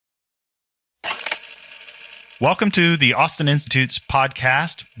Welcome to the Austin Institute's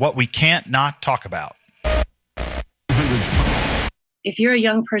podcast, What We Can't Not Talk About. If you're a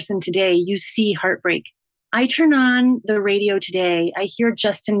young person today, you see heartbreak. I turn on the radio today. I hear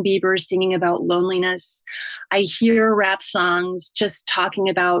Justin Bieber singing about loneliness. I hear rap songs just talking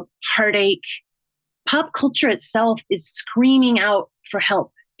about heartache. Pop culture itself is screaming out for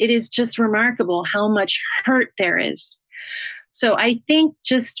help. It is just remarkable how much hurt there is. So I think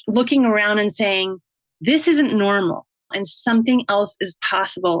just looking around and saying, this isn't normal and something else is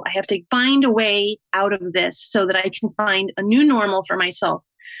possible. I have to find a way out of this so that I can find a new normal for myself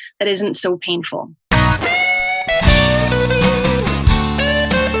that isn't so painful.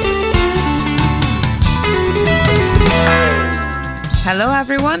 Hello,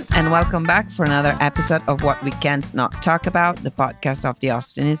 everyone, and welcome back for another episode of What We Can't Not Talk About, the podcast of the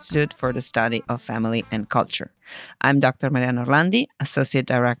Austin Institute for the Study of Family and Culture. I'm Dr. Mariana Orlandi, Associate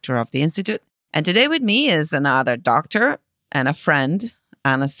Director of the Institute. And today with me is another doctor and a friend,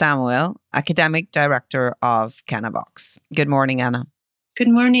 Anna Samuel, Academic Director of Canavox. Good morning, Anna. Good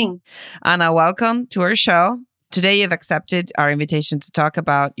morning. Anna, welcome to our show. Today, you've accepted our invitation to talk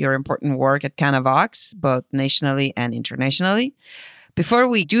about your important work at Canavox, both nationally and internationally. Before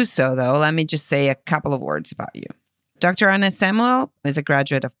we do so, though, let me just say a couple of words about you. Dr. Anna Samuel is a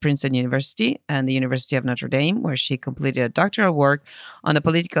graduate of Princeton University and the University of Notre Dame, where she completed a doctoral work on the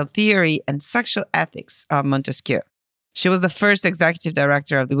political theory and sexual ethics of Montesquieu. She was the first executive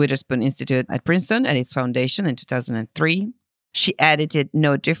director of the Witherspoon Institute at Princeton at its foundation in 2003. She edited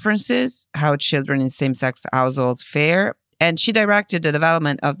No Differences, How Children in Same-Sex Households Fare, and she directed the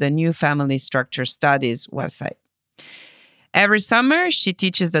development of the New Family Structure Studies website. Every summer, she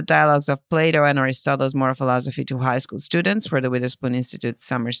teaches the dialogues of Plato and Aristotle's moral philosophy to high school students for the Witherspoon Institute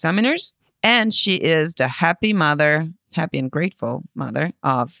summer seminars. And she is the happy and grateful mother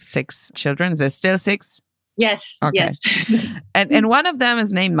of 6 children. Is it still 6? Yes. Okay. Yes. and one of them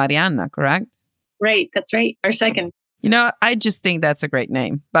is named Mariana, correct? Right. That's right. Our second. I just think that's a great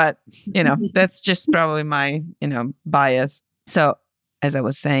name. But, that's just probably my, bias. So, as I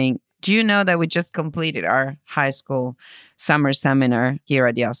was saying, do you know that we just completed our high school summer seminar here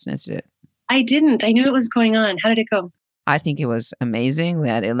at the Austin Institute? I didn't. I knew it was going on. How did it go? I think it was amazing. We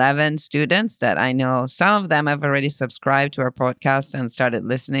had 11 students that I know some of them have already subscribed to our podcast and started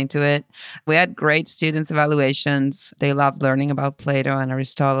listening to it. We had great students' evaluations. They loved learning about Plato and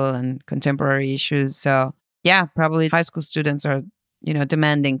Aristotle and contemporary issues. So yeah, probably high school students are,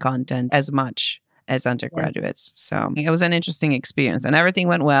 demanding content as much as undergraduates. So it was an interesting experience and everything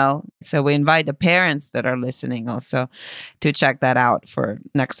went well. So we invite the parents that are listening also to check that out for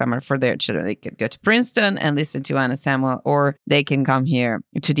next summer for their children. They could go to Princeton and listen to Anna Samuel, or they can come here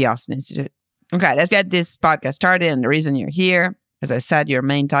to the Austin Institute. Okay, let's get this podcast started. And the reason you're here, as I said, your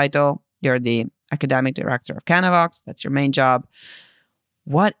main title, you're the academic director of Canavox. That's your main job.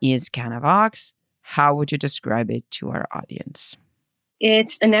 What is Canavox? How would you describe it to our audience?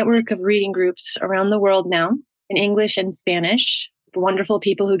 It's a network of reading groups around the world now in English and Spanish. Wonderful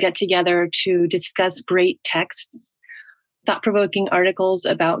people who get together to discuss great texts, thought-provoking articles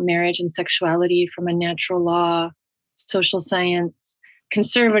about marriage and sexuality from a natural law, social science,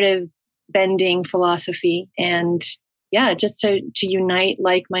 conservative bending philosophy, and just to unite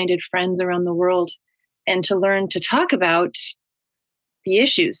like-minded friends around the world and to learn to talk about the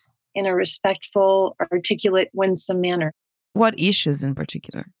issues in a respectful, articulate, winsome manner. What issues in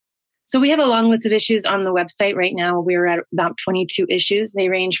particular? So we have a long list of issues on the website right now. We're at about 22 issues. They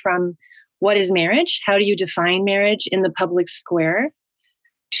range from what is marriage? How do you define marriage in the public square?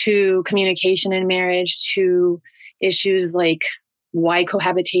 To communication in marriage, to issues like why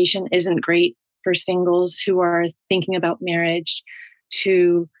cohabitation isn't great for singles who are thinking about marriage,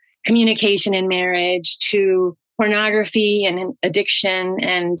 to communication in marriage, to pornography and addiction,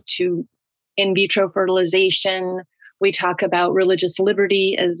 and to in vitro fertilization. We talk about religious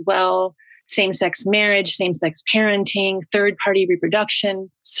liberty as well, same-sex marriage, same-sex parenting, third-party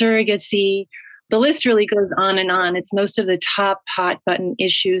reproduction, surrogacy. The list really goes on and on. It's most of the top hot-button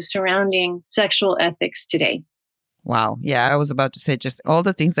issues surrounding sexual ethics today. Wow. Yeah, I was about to say just all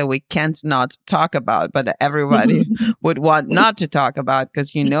the things that we can't not talk about, but that everybody would want not to talk about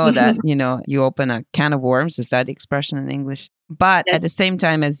because that, you open a can of worms, is that the expression in English? But at the same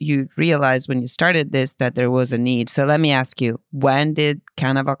time, as you realized when you started this, that there was a need. So let me ask you, when did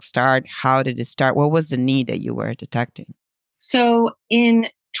Canavox start? How did it start? What was the need that you were detecting? So in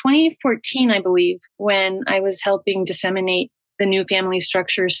 2014, I believe, when I was helping disseminate the New Family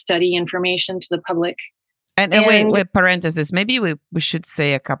Structure Study information to the public. And wait, parenthesis, maybe we should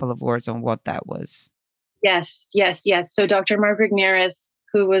say a couple of words on what that was. Yes. So Dr. Margaret Naris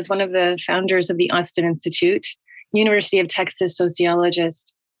who was one of the founders of the Austin Institute, University of Texas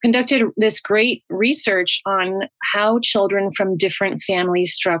sociologist, conducted this great research on how children from different family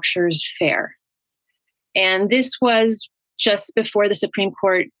structures fare. And this was just before the Supreme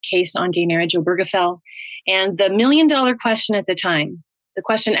Court case on gay marriage, Obergefell. And the million-dollar question at the time, the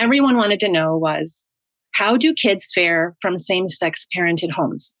question everyone wanted to know was, how do kids fare from same-sex parented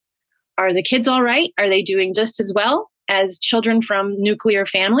homes? Are the kids all right? Are they doing just as well as children from nuclear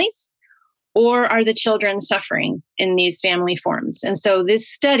families? Or are the children suffering in these family forms? And so this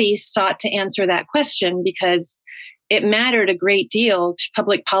study sought to answer that question because it mattered a great deal to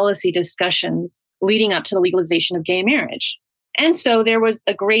public policy discussions leading up to the legalization of gay marriage. And so there was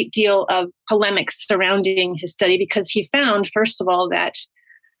a great deal of polemics surrounding his study because he found, first of all, that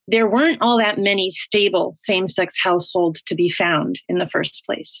there weren't all that many stable same-sex households to be found in the first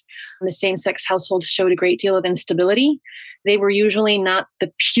place. And the same-sex households showed a great deal of instability. They were usually not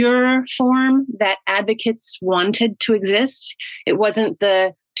the pure form that advocates wanted to exist. It wasn't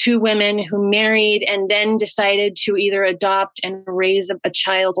the two women who married and then decided to either adopt and raise a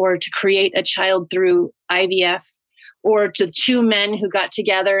child or to create a child through IVF, or to two men who got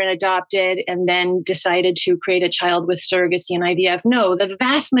together and adopted and then decided to create a child with surrogacy and IVF. No, the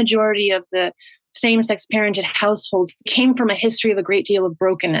vast majority of the same-sex parented households came from a history of a great deal of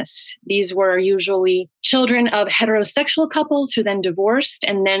brokenness. These were usually children of heterosexual couples who then divorced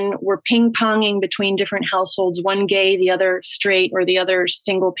and then were ping-ponging between different households, one gay, the other straight, or the other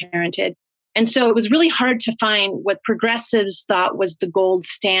single-parented. And so it was really hard to find what progressives thought was the gold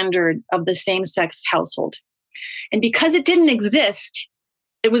standard of the same-sex household. And because it didn't exist,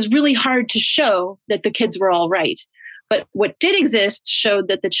 it was really hard to show that the kids were all right. But what did exist showed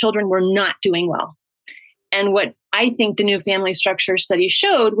that the children were not doing well. And what I think the new family structure study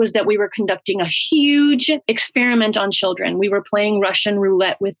showed was that we were conducting a huge experiment on children. We were playing Russian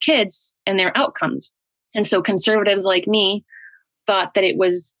roulette with kids and their outcomes. And so conservatives like me thought that it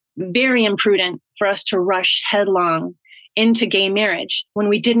was very imprudent for us to rush headlong into gay marriage when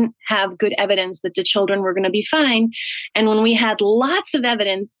we didn't have good evidence that the children were going to be fine. And when we had lots of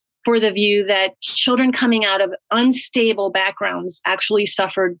evidence for the view that children coming out of unstable backgrounds actually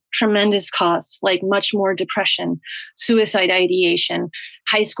suffered tremendous costs, like much more depression, suicide ideation,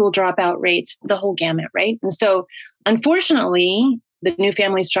 high school dropout rates, the whole gamut, right? And so unfortunately, the new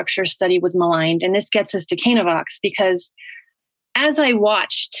family structure study was maligned. And this gets us to Canavox, because as I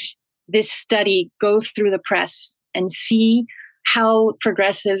watched this study go through the press and see how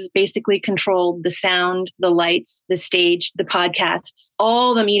progressives basically controlled the sound, the lights, the stage, the podcasts,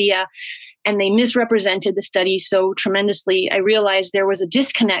 all the media, and they misrepresented the study so tremendously, I realized there was a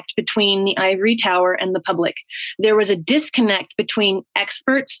disconnect between the ivory tower and the public. There was a disconnect between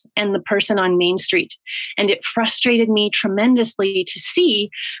experts and the person on Main Street. And it frustrated me tremendously to see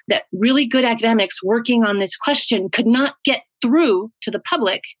that really good academics working on this question could not get through to the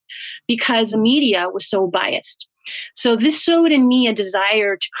public because the media was so biased. So this sowed in me a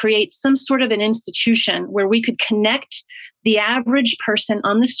desire to create some sort of an institution where we could connect the average person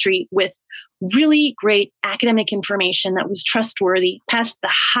on the street with really great academic information that was trustworthy, past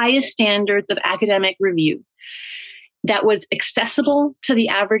the highest standards of academic review, that was accessible to the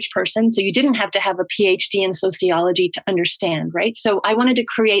average person. So you didn't have to have a PhD in sociology to understand, right? So I wanted to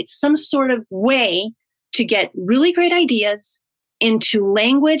create some sort of way to get really great ideas into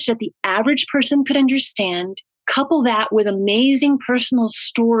language that the average person could understand. Couple that with amazing personal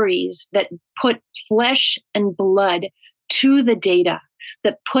stories that put flesh and blood to the data,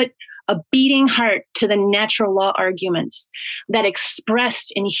 that put a beating heart to the natural law arguments, that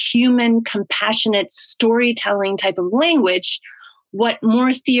expressed in human, compassionate storytelling type of language what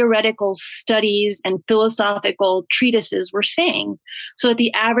more theoretical studies and philosophical treatises were saying, so that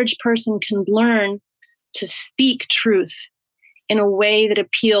the average person can learn to speak truth in a way that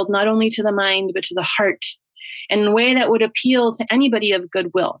appealed not only to the mind, but to the heart, in a way that would appeal to anybody of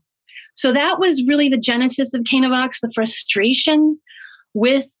goodwill. So that was really the genesis of Canavox, the frustration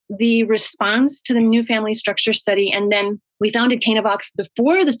with the response to the new family structure study. And then we founded Canavox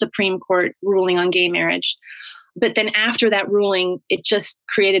before the Supreme Court ruling on gay marriage. But then after that ruling, it just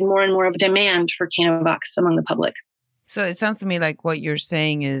created more and more of a demand for Canavox among the public. So it sounds to me like what you're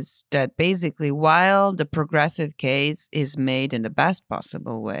saying is that basically, while the progressive case is made in the best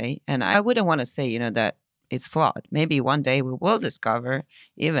possible way, and I wouldn't want to say, that it's flawed. Maybe one day we will discover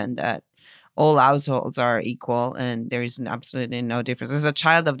even that all households are equal and there is absolutely no difference. As a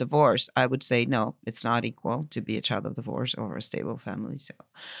child of divorce, I would say, no, it's not equal to be a child of divorce or a stable family. So,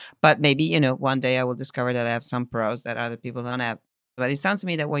 but maybe, one day I will discover that I have some pros that other people don't have. But it sounds to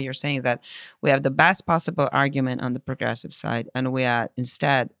me that what you're saying is that we have the best possible argument on the progressive side, and we are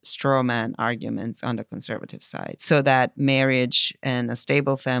instead straw man arguments on the conservative side, so that marriage and a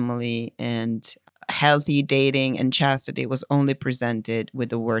stable family and healthy dating and chastity was only presented with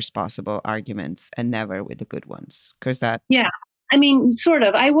the worst possible arguments and never with the good ones. Because that... Yeah. I mean, sort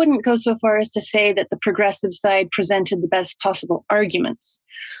of. I wouldn't go so far as to say that the progressive side presented the best possible arguments.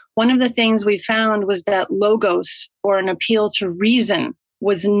 One of the things we found was that logos, or an appeal to reason,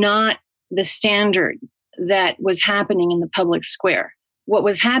 was not the standard that was happening in the public square. What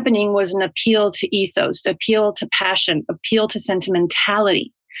was happening was an appeal to ethos, appeal to passion, appeal to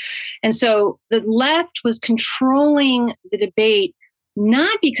sentimentality. And so the left was controlling the debate,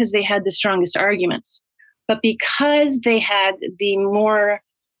 not because they had the strongest arguments, but because they had the more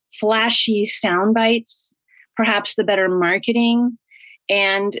flashy sound bites, perhaps the better marketing,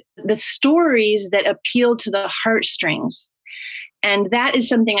 and the stories that appealed to the heartstrings. And that is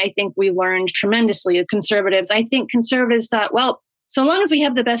something I think we learned tremendously as conservatives. I think conservatives thought, well, so long as we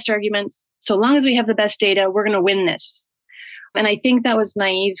have the best arguments, so long as we have the best data, we're going to win this. And I think that was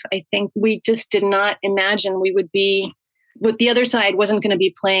naive. I think we just did not imagine we would be, what the other side wasn't going to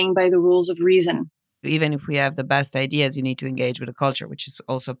be playing by the rules of reason. Even if we have the best ideas, you need to engage with the culture, which is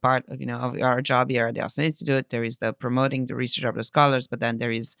also part of, of our job here at the Austin Institute. There is the promoting the research of the scholars, but then there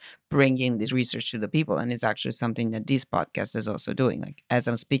is bringing this research to the people. And it's actually something that this podcast is also doing, like as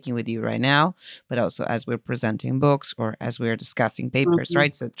I'm speaking with you right now, but also as we're presenting books or as we're discussing papers,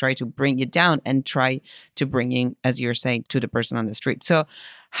 right? So try to bring it down and try to bring in, as you're saying, to the person on the street. So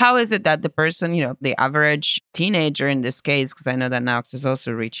how is it that the person, the average teenager in this case, because I know that Knox is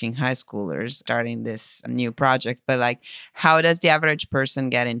also reaching high schoolers, starting this new project, but like, how does the average person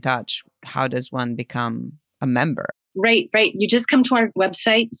get in touch? How does one become a member? Right. You just come to our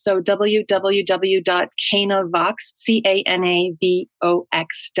website. So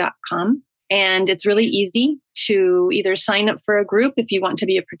www.canavox.com. And it's really easy to either sign up for a group if you want to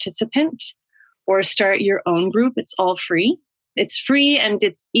be a participant or start your own group. It's all free. It's free and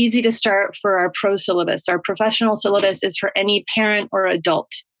it's easy to start for our pro syllabus. Our professional syllabus is for any parent or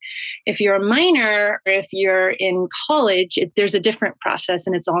adult. If you're a minor or if you're in college, there's a different process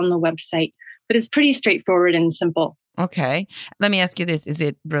and it's on the website. But it's pretty straightforward and simple. Okay. Let me ask you this. Is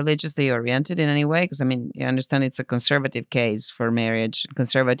it religiously oriented in any way? Because I understand it's a conservative case for marriage,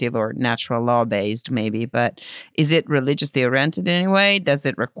 conservative or natural law based maybe, but is it religiously oriented in any way? Does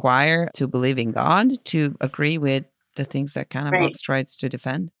it require to believe in God to agree with the things that Canavox tries to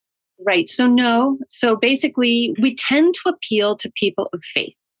defend? Right. So no. So basically, we tend to appeal to people of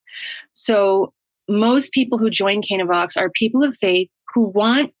faith. So most people who join Canavox are people of faith who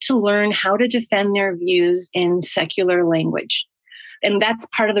want to learn how to defend their views in secular language. And that's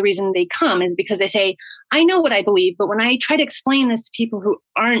part of the reason they come, is because they say, I know what I believe, but when I try to explain this to people who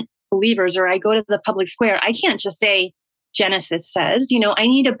aren't believers, or I go to the public square, I can't just say Genesis says, I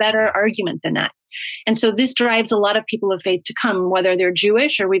need a better argument than that. And so this drives a lot of people of faith to come, whether they're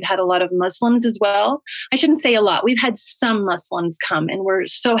Jewish, or we've had a lot of Muslims as well. I shouldn't say a lot. We've had some Muslims come, and we're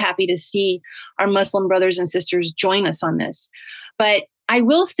so happy to see our Muslim brothers and sisters join us on this. But I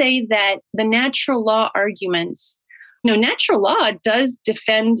will say that the natural law arguments, natural law does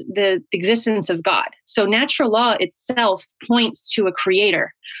defend the existence of God. So natural law itself points to a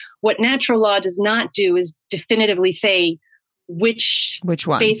creator. What natural law does not do is definitively say which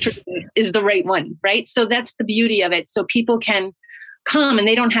one faith is the right one, right? So that's the beauty of it. So people can come and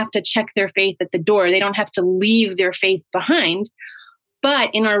they don't have to check their faith at the door. They don't have to leave their faith behind. But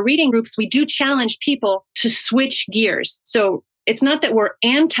in our reading groups, we do challenge people to switch gears. So it's not that we're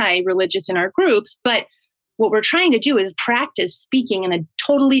anti-religious in our groups, but what we're trying to do is practice speaking in a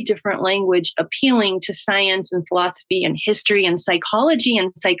totally different language, appealing to science and philosophy and history and psychology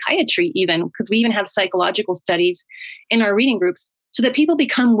and psychiatry even, because we even have psychological studies in our reading groups, so that people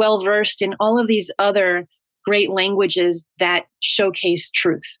become well-versed in all of these other great languages that showcase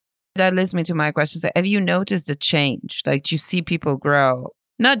truth. That leads me to my question. Have you noticed a change? Like, do you see people grow,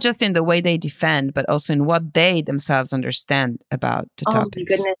 not just in the way they defend, but also in what they themselves understand about the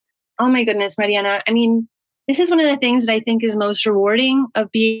topics? Oh my goodness, Mariana. This is one of the things that I think is most rewarding of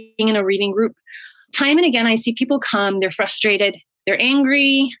being in a reading group. Time and again, I see people come, they're frustrated, they're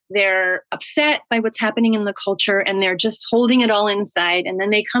angry, they're upset by what's happening in the culture, and they're just holding it all inside. And then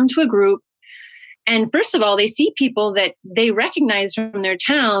they come to a group. And first of all, they see people that they recognize from their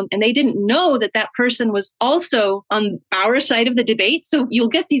town, and they didn't know that that person was also on our side of the debate. So you'll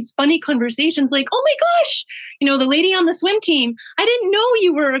get these funny conversations like, oh my gosh, the lady on the swim team, I didn't know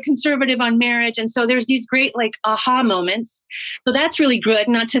you were a conservative on marriage. And so there's these great like aha moments. So that's really good,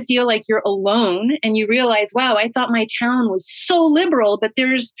 not to feel like you're alone and you realize, wow, I thought my town was so liberal, but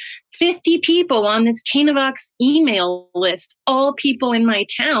there's 50 people on this Canavox email list, all people in my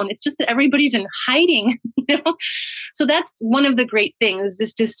town. It's just that everybody's in hiding. So that's one of the great things,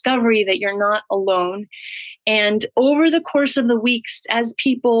 this discovery that you're not alone. And over the course of the weeks, as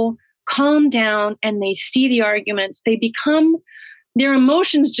people calm down and they see the arguments, their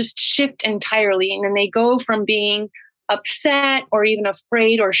emotions just shift entirely. And then they go from being upset or even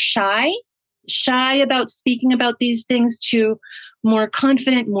afraid or shy about speaking about these things to more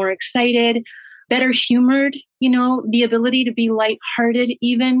confident, more excited, better humored, the ability to be lighthearted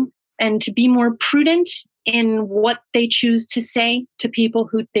even, and to be more prudent in what they choose to say to people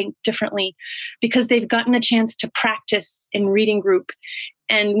who think differently, because they've gotten a chance to practice in reading group.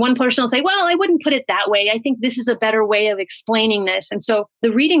 And one person will say, well, I wouldn't put it that way. I think this is a better way of explaining this. And so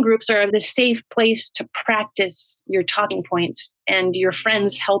the reading groups are the safe place to practice your talking points, and your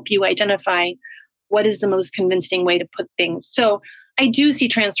friends help you identify what is the most convincing way to put things. So I do see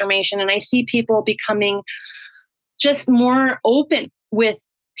transformation, and I see people becoming just more open with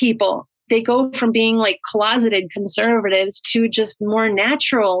people. They go from being like closeted conservatives to just more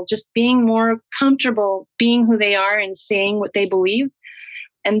natural, just being more comfortable being who they are and saying what they believe.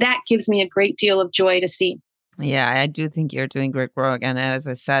 And that gives me a great deal of joy to see. Yeah, I do think you're doing great work. And as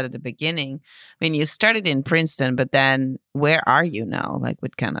I said at the beginning, you started in Princeton, but then where are you now, like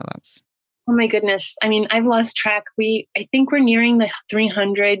with Canavox? Oh my goodness. I've lost track. I think we're nearing the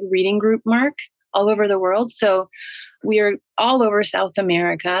 300 reading group mark all over the world. So we are all over South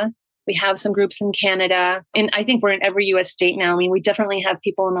America. We have some groups in Canada, and I think we're in every U.S. state now. We definitely have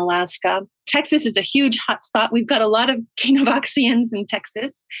people in Alaska. Texas is a huge hotspot. We've got a lot of Canavoxians in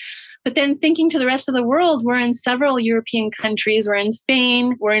Texas. But then thinking to the rest of the world, we're in several European countries. We're in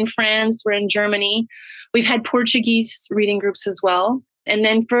Spain, we're in France, we're in Germany. We've had Portuguese reading groups as well. And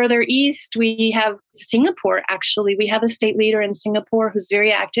then further east, we have Singapore, actually. We have a state leader in Singapore who's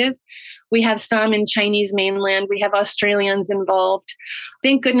very active. We have some in Chinese mainland. We have Australians involved.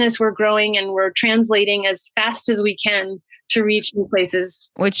 Thank goodness we're growing and we're translating as fast as we can to reach new places.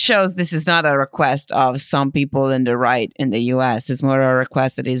 Which shows this is not a request of some people in the right in the US. It's more a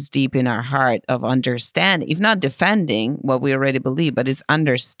request that is deep in our heart of understanding, if not defending what we already believe, but it's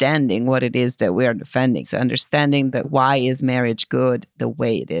understanding what it is that we are defending. So understanding that why is marriage good the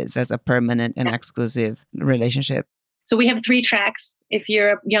way it is as a permanent and exclusive relationship. So we have 3 tracks. If you're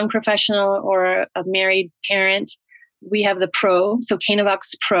a young professional or a married parent, we have the Pro, so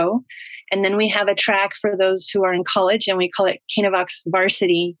Canavox Pro. And then we have a track for those who are in college, and we call it Canavox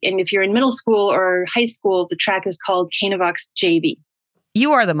Varsity. And if you're in middle school or high school, the track is called Canavox JV.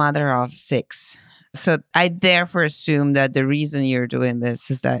 You are the mother of 6. So I therefore assume that the reason you're doing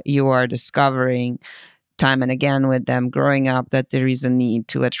this is that you are discovering time and again with them growing up that there is a need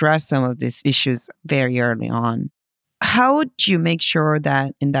to address some of these issues very early on. How would you make sure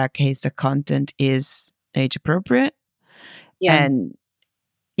that in that case, the content is age appropriate? Yeah. And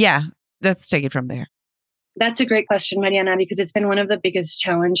yeah, let's take it from there. That's a great question, Mariana, because it's been one of the biggest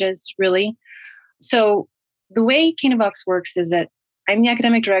challenges, really. So the way Canavox works is that I'm the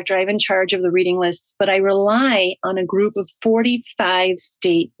academic director. I'm in charge of the reading lists, but I rely on a group of 45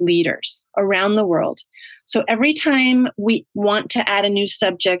 state leaders around the world. So every time we want to add a new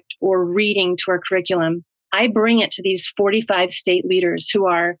subject or reading to our curriculum, I bring it to these 45 state leaders who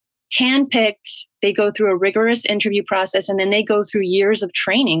are handpicked. They go through a rigorous interview process, and then they go through years of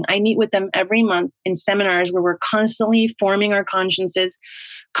training. I meet with them every month in seminars where we're constantly forming our consciences,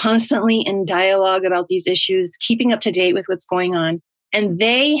 constantly in dialogue about these issues, keeping up to date with what's going on. And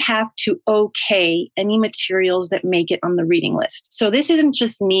they have to okay any materials that make it on the reading list. So this isn't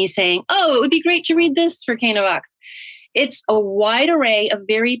just me saying, oh, it would be great to read this for Canavox. It's a wide array of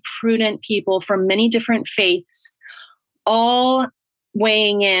very prudent people from many different faiths, all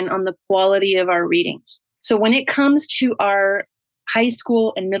weighing in on the quality of our readings. So when it comes to our high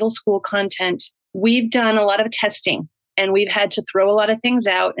school and middle school content, we've done a lot of testing, and we've had to throw a lot of things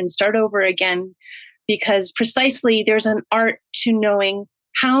out and start over again, because precisely there's an art to knowing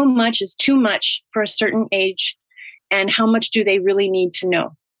how much is too much for a certain age and how much do they really need to know.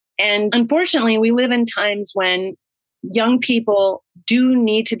 And unfortunately, we live in times when young people do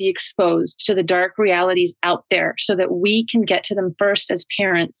need to be exposed to the dark realities out there so that we can get to them first as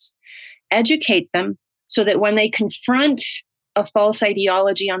parents, educate them so that when they confront a false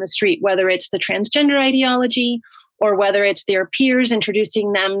ideology on the street, whether it's the transgender ideology or whether it's their peers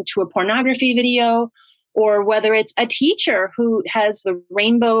introducing them to a pornography video or whether it's a teacher who has the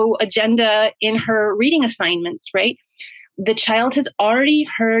rainbow agenda in her reading assignments, right? The child has already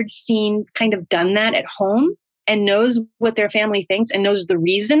heard, seen, kind of done that at home and knows what their family thinks and knows the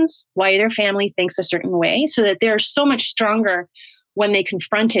reasons why their family thinks a certain way, so that they're so much stronger when they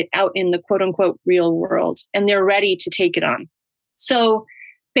confront it out in the quote unquote real world, and they're ready to take it on. So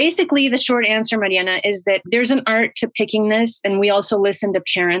basically, the short answer, Mariana, is that there's an art to picking this, and we also listen to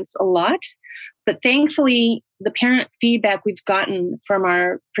parents a lot. But thankfully, the parent feedback we've gotten from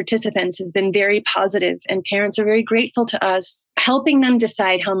our participants has been very positive, and parents are very grateful to us, helping them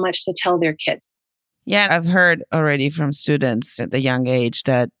decide how much to tell their kids. Yeah, I've heard already from students at the young age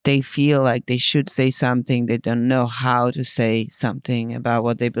that they feel like they should say something. They don't know how to say something about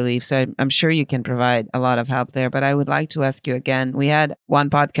what they believe. So I'm sure you can provide a lot of help there. But I would like to ask you again, we had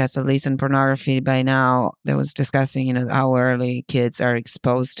one podcast, at least in pornography by now, that was discussing, how early kids are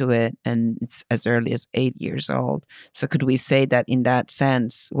exposed to it. And it's as early as 8 years old. So could we say that in that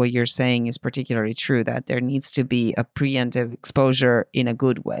sense, what you're saying is particularly true, that there needs to be a preemptive exposure in a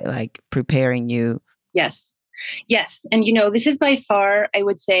good way, like preparing you? Yes. And this is by far, I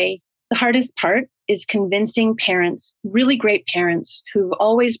would say, the hardest part is convincing parents, really great parents who've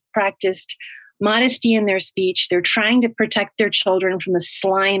always practiced modesty in their speech. They're trying to protect their children from the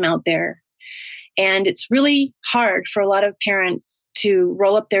slime out there. And it's really hard for a lot of parents to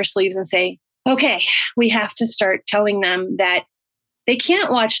roll up their sleeves and say, okay, we have to start telling them that they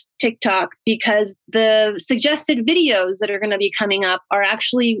can't watch TikTok because the suggested videos that are going to be coming up are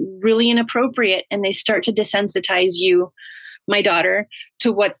actually really inappropriate, and they start to desensitize you, my daughter,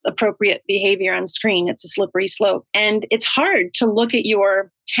 to what's appropriate behavior on screen. It's a slippery slope. And it's hard to look at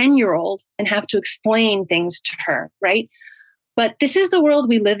your 10-year-old and have to explain things to her, right? But this is the world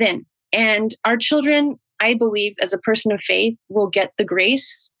we live in. And our children, I believe, as a person of faith, will get the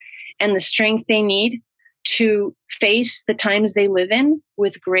grace and the strength they need to face the times they live in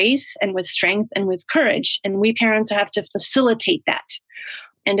with grace and with strength and with courage. And we parents have to facilitate that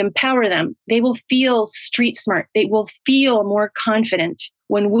and empower them. They will feel street smart. They will feel more confident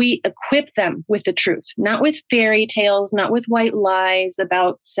when we equip them with the truth, not with fairy tales, not with white lies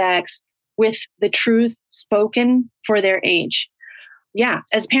about sex, with the truth spoken for their age. Yeah,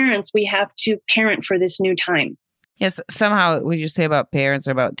 as parents, we have to parent for this new time. Yes, somehow what you say about parents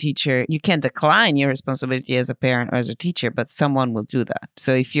or about teacher, you can't decline your responsibility as a parent or as a teacher, but someone will do that.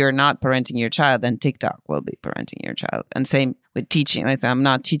 So if you're not parenting your child, then TikTok will be parenting your child. And same with teaching. Like I said, I'm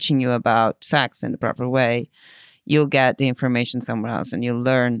not teaching you about sex in the proper way. You'll get the information somewhere else and you'll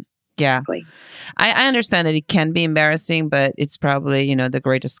learn. Yeah. Exactly. I understand that it can be embarrassing, but it's probably, the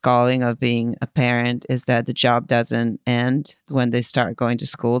greatest calling of being a parent is that the job doesn't end when they start going to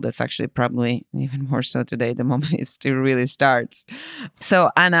school. That's actually probably even more so today, the moment it really starts.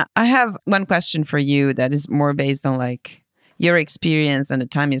 So, Anna, I have one question for you that is more based on like your experience and the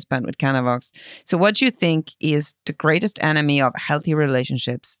time you spent with Canavox. So what do you think is the greatest enemy of healthy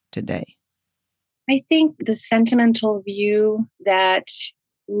relationships today? I think the sentimental view that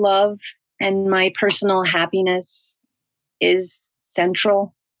love and my personal happiness is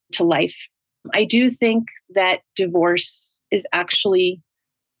central to life. I do think that divorce is actually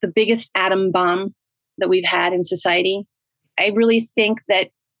the biggest atom bomb that we've had in society. I really think that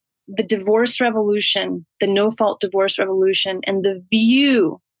the divorce revolution, the no-fault divorce revolution, and the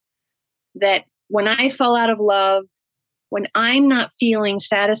view that when I fall out of love, when I'm not feeling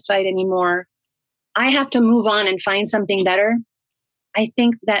satisfied anymore, I have to move on and find something better. I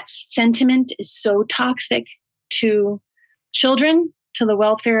think that sentiment is so toxic to children, to the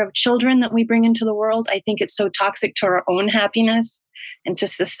welfare of children that we bring into the world. I think it's so toxic to our own happiness and to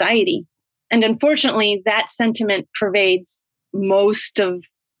society. And unfortunately, that sentiment pervades most of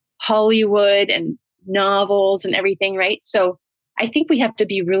Hollywood and novels and everything, right? So I think we have to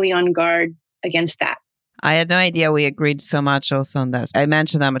be really on guard against that. I had no idea we agreed so much also on this. I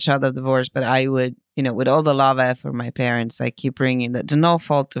mentioned I'm a child of divorce, but I would, with all the love I have for my parents, I keep bringing the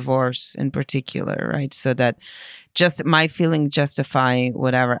no-fault divorce in particular, right? So that just my feeling justifying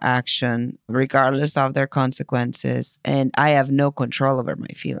whatever action, regardless of their consequences. And I have no control over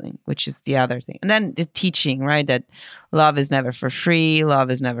my feeling, which is the other thing. And then the teaching, right? That love is never for free.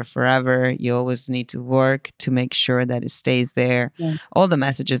 Love is never forever. You always need to work to make sure that it stays there. Yeah. All the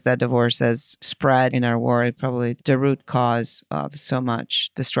messages that divorce has spread in our world, probably the root cause of so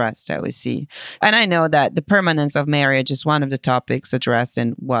much distress that we see. And I know that the permanence of marriage is one of the topics addressed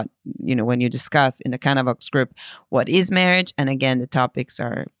in what, when you discuss in the Canavox group, what is marriage? And again, the topics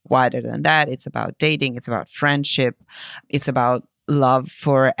are wider than that. It's about dating. It's about friendship. It's about love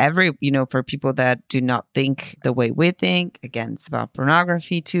for for people that do not think the way we think. Again, it's about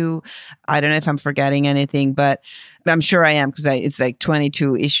pornography too. I don't know if I'm forgetting anything, but I'm sure I am because it's like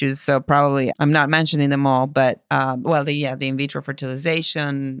 22 issues. So probably I'm not mentioning them all, but the in vitro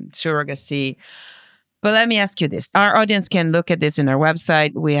fertilization, surrogacy. But let me ask you this. Our audience can look at this in our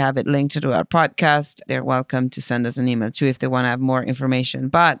website. We have it linked to our podcast. They're welcome to send us an email too if they want to have more information.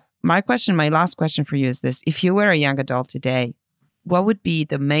 But my last question for you is this. If you were a young adult today, what would be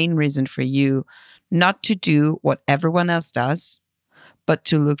the main reason for you not to do what everyone else does, but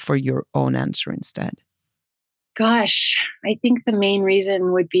to look for your own answer instead? Gosh, I think the main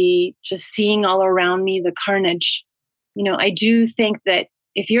reason would be just seeing all around me the carnage. I do think that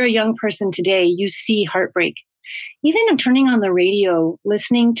if you're a young person today, you see heartbreak. Even turning on the radio,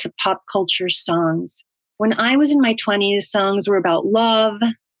 listening to pop culture songs. When I was in my 20s, songs were about love.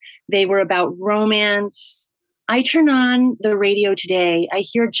 They were about romance. I turn on the radio today. I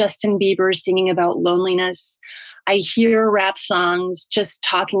hear Justin Bieber singing about loneliness. I hear rap songs just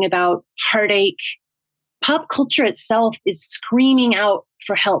talking about heartache. Pop culture itself is screaming out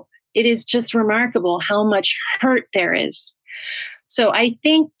for help. It is just remarkable how much hurt there is. So I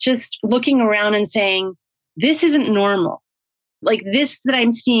think just looking around and saying, this isn't normal. Like this that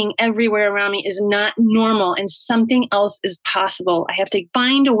I'm seeing everywhere around me is not normal and something else is possible. I have to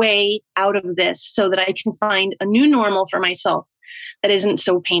find a way out of this so that I can find a new normal for myself that isn't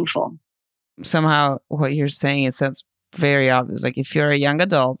so painful. Somehow what you're saying, it sounds very obvious. Like if you're a young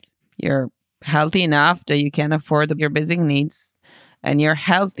adult, you're healthy enough that you can afford your basic needs and you're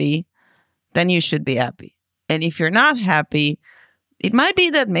healthy, then you should be happy. And if you're not happy, it might be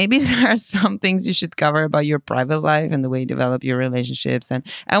that maybe there are some things you should cover about your private life and the way you develop your relationships.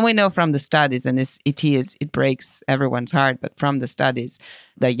 And we know from the studies, and it breaks everyone's heart, but from the studies,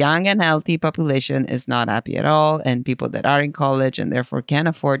 the young and healthy population is not happy at all. And people that are in college and therefore can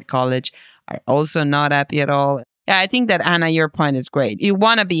afford college are also not happy at all. Yeah, I think that, Anna, your point is great. You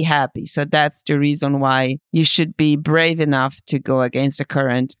want to be happy. So that's the reason why you should be brave enough to go against the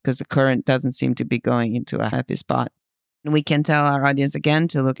current, because the current doesn't seem to be going into a happy spot. And we can tell our audience again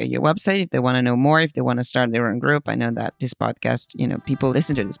to look at your website if they want to know more, if they want to start their own group. I know that this podcast, people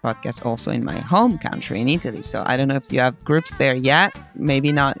listen to this podcast also in my home country, in Italy. So I don't know if you have groups there yet.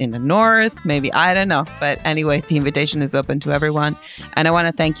 Maybe not in the north, maybe, I don't know. But anyway, the invitation is open to everyone. And I want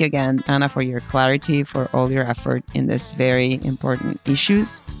to thank you again, Anna, for your clarity, for all your effort in this very important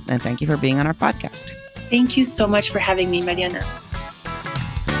issues. And thank you for being on our podcast. Thank you so much for having me, Mariana.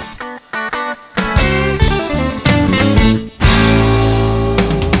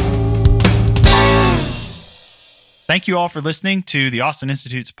 Thank you all for listening to the Austin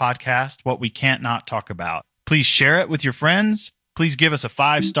Institute's podcast, What We Can't Not Talk About. Please share it with your friends. Please give us a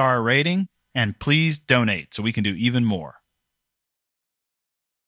 5-star rating, and please donate so we can do even more.